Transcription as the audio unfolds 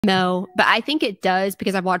No, but I think it does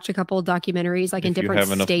because I've watched a couple of documentaries like in If you different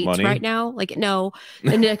have enough states money. right now. Like, no,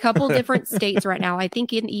 in a couple different states right now. I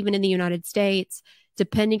think even in the United States,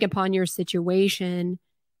 depending upon your situation,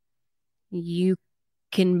 you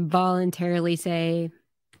can voluntarily say,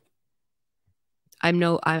 I'm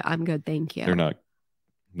good, thank you.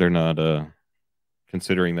 They're not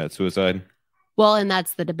considering that suicide. Well, and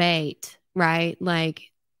that's the debate, right? Like,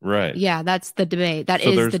 Right. yeah, that's the debate. That So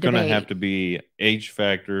is there's the going to have debate. to be age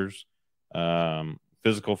factors,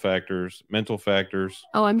 physical factors, mental factors,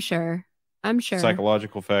 Oh, I'm sure. I'm sure.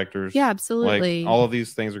 psychological factors. Yeah, Like absolutely. all of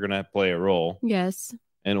these things are going to play a role Yes.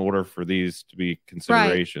 in order for these to be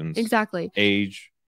considerations. Right. Exactly. Age,